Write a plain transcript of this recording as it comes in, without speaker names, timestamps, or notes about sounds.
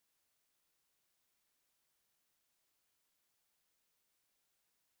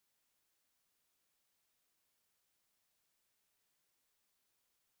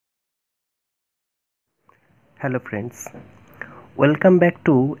Hello friends, welcome back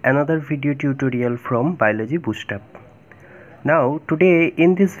to another video tutorial from Biology Boost-Up. Now today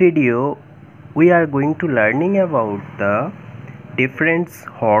in this video we are going to learning about the different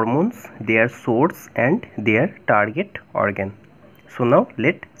hormones, their source and their target organ. So now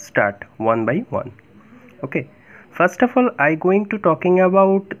let's start one by one. Okay, first of all I going to talking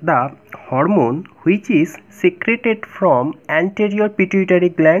about the hormone which is secreted from anterior pituitary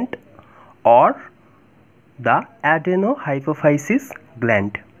gland or the adenohypophysis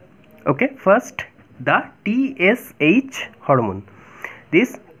gland. Okay, first the TSH hormone.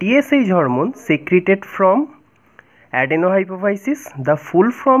 This TSH hormone secreted from adenohypophysis. The full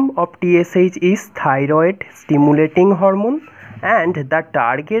form of TSH is thyroid stimulating hormone and the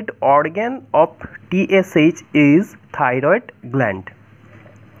target organ of TSH is thyroid gland.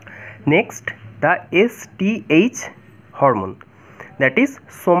 Next, the STH hormone, that is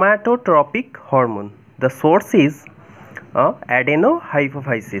somatotropic hormone. The source is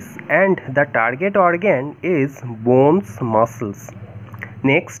adenohypophysis and the target organ is bones, muscles.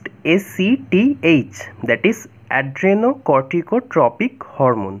 Next, ACTH, that is Adrenocorticotropic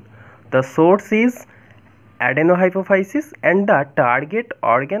Hormone. The source is adenohypophysis and the target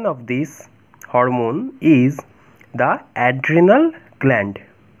organ of this hormone is the adrenal gland.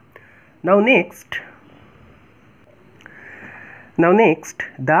 Now next,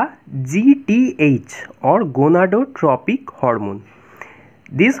 the GTH or gonadotropic hormone.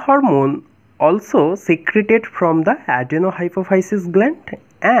 This hormone also secreted from the adenohypophysis gland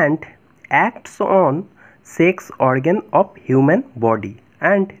and acts on sex organ of human body,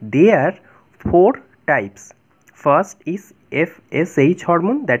 and there are four types. First is FSH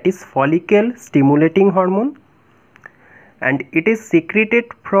hormone, that is follicle stimulating hormone, and it is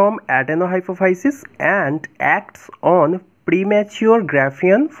secreted from adenohypophysis and acts on premature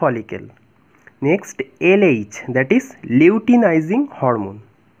Graafian follicle. Next, LH, that is luteinizing hormone.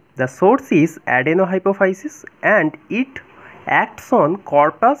 The source is adenohypophysis and it acts on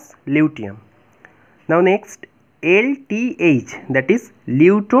corpus luteum. Now next, LTH, that is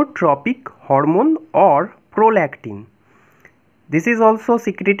leukotropic hormone or prolactin. This is also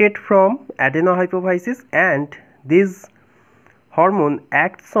secreted from adenohypophysis and this hormone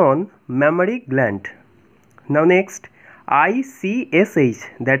acts on mammary gland. Now next, ICSH,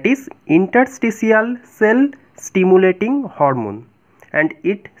 that is interstitial cell stimulating hormone, and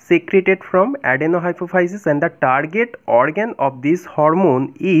it secreted from adenohypophysis and the target organ of this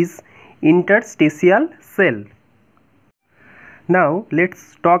hormone is interstitial cell. Now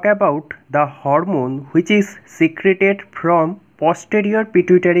let's talk about the hormone which is secreted from posterior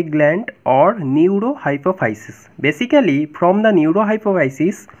pituitary gland or neurohypophysis. Basically from the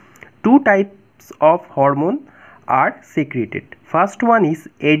neurohypophysis two types of hormone are secreted. First one is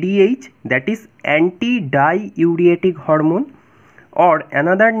ADH, that is anti-diuretic hormone, or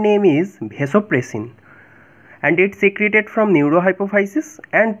another name is vasopressin, and it's secreted from neurohypophysis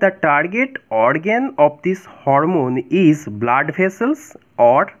and the target organ of this hormone is blood vessels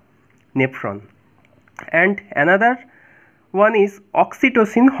or nephron. And another one is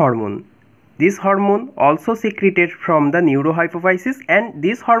oxytocin hormone. This hormone also secreted from the neurohypophysis and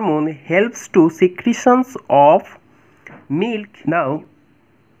this hormone helps to secretions of milk. Now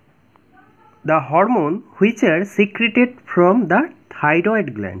the hormone which are secreted from the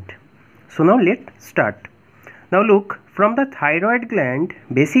thyroid gland. So now let's start. Now look, from the thyroid gland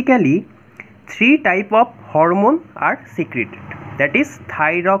basically three type of hormone are secreted, that is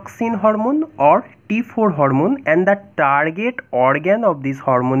thyroxine hormone or T4 hormone, and the target organ of this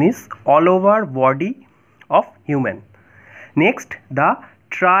hormone is all over body of human. Next, the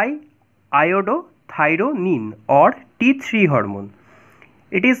triiodothyronine or T3 hormone.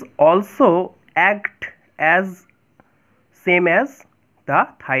 It is also act as same as the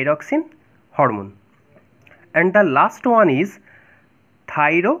thyroxine hormone. And the last one is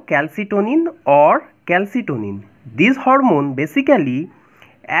thyrocalcitonin or calcitonin. This hormone basically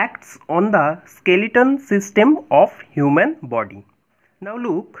acts on the skeleton system of human body. Now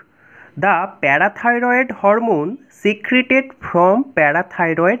look, the parathyroid hormone secreted from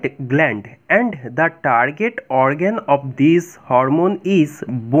parathyroid gland and the target organ of this hormone is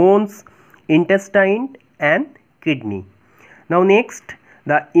bones, intestine and kidney. Now next,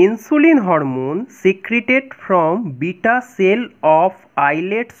 the insulin hormone secreted from beta cell of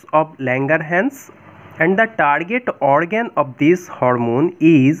islets of Langerhans and the target organ of this hormone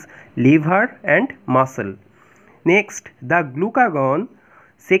is liver and muscle. Next, the glucagon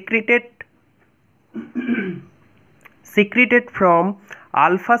secreted from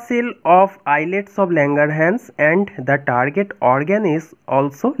alpha cell of islets of Langerhans, and the target organ is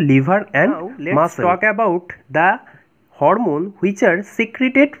also liver and now let's muscle. Talk about the hormone which are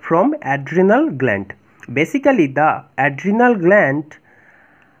secreted from adrenal gland. Basically, the adrenal gland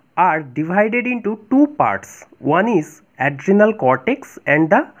are divided into two parts. One is adrenal cortex and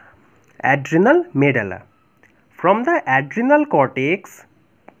the adrenal medulla. From the adrenal cortex,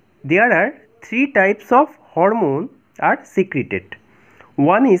 there are three types of hormone are secreted.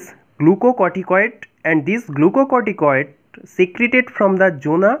 One is glucocorticoid, and this glucocorticoid secreted from the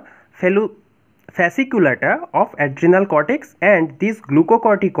zona fasciculata of adrenal cortex, and this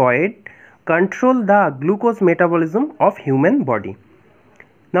glucocorticoid control the glucose metabolism of human body.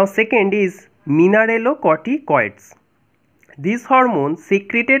 Now second is mineralocorticoids. This hormone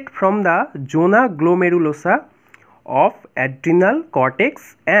secreted from the zona glomerulosa of adrenal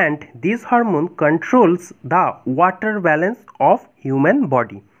cortex, and this hormone controls the water balance of human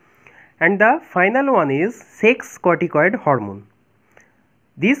body. And the final one is sex corticoid hormone.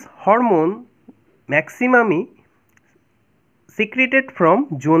 This hormone maximally secreted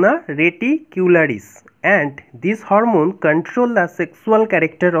from zona reticularis, and this hormone control the sexual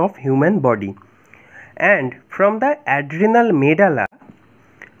character of human body. And from the adrenal medulla,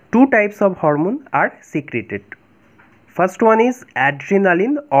 two types of hormone are secreted. First one is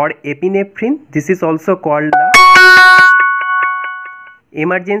adrenaline or epinephrine. This is also called the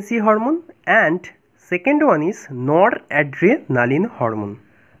emergency hormone, and second one is noradrenaline hormone.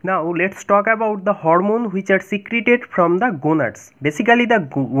 Now let's talk about the hormone which are secreted from the gonads. Basically, the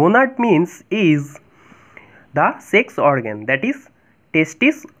gonad means is the sex organ, that is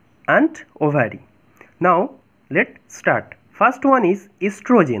testis and ovary. Now let's start. First one is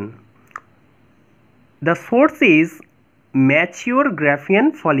estrogen. The source is mature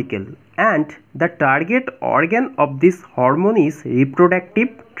Graafian follicle, and the target organ of this hormone is reproductive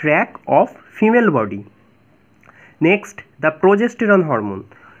tract of female body. Next, the progesterone hormone.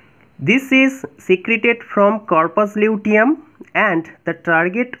 This is secreted from corpus luteum, and the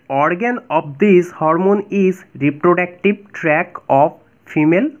target organ of this hormone is reproductive tract of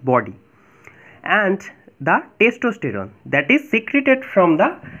female body. And the testosterone, that is secreted from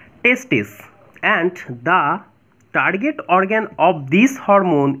the testis, and the target organ of this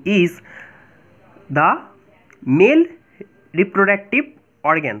hormone is the male reproductive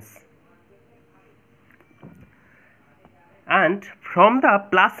organs. And from the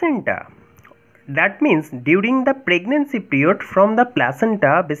placenta, that means during the pregnancy period, from the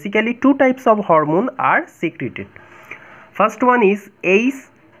placenta basically two types of hormone are secreted. First one is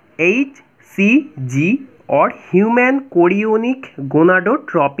HCG or human chorionic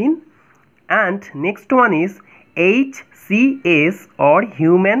gonadotropin, and next one is HCS or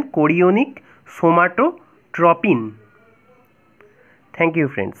human chorionic somatotropin. Thank you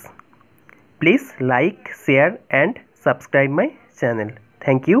friends. Please like, share and subscribe my channel.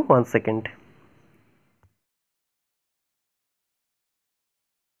 Thank you once again.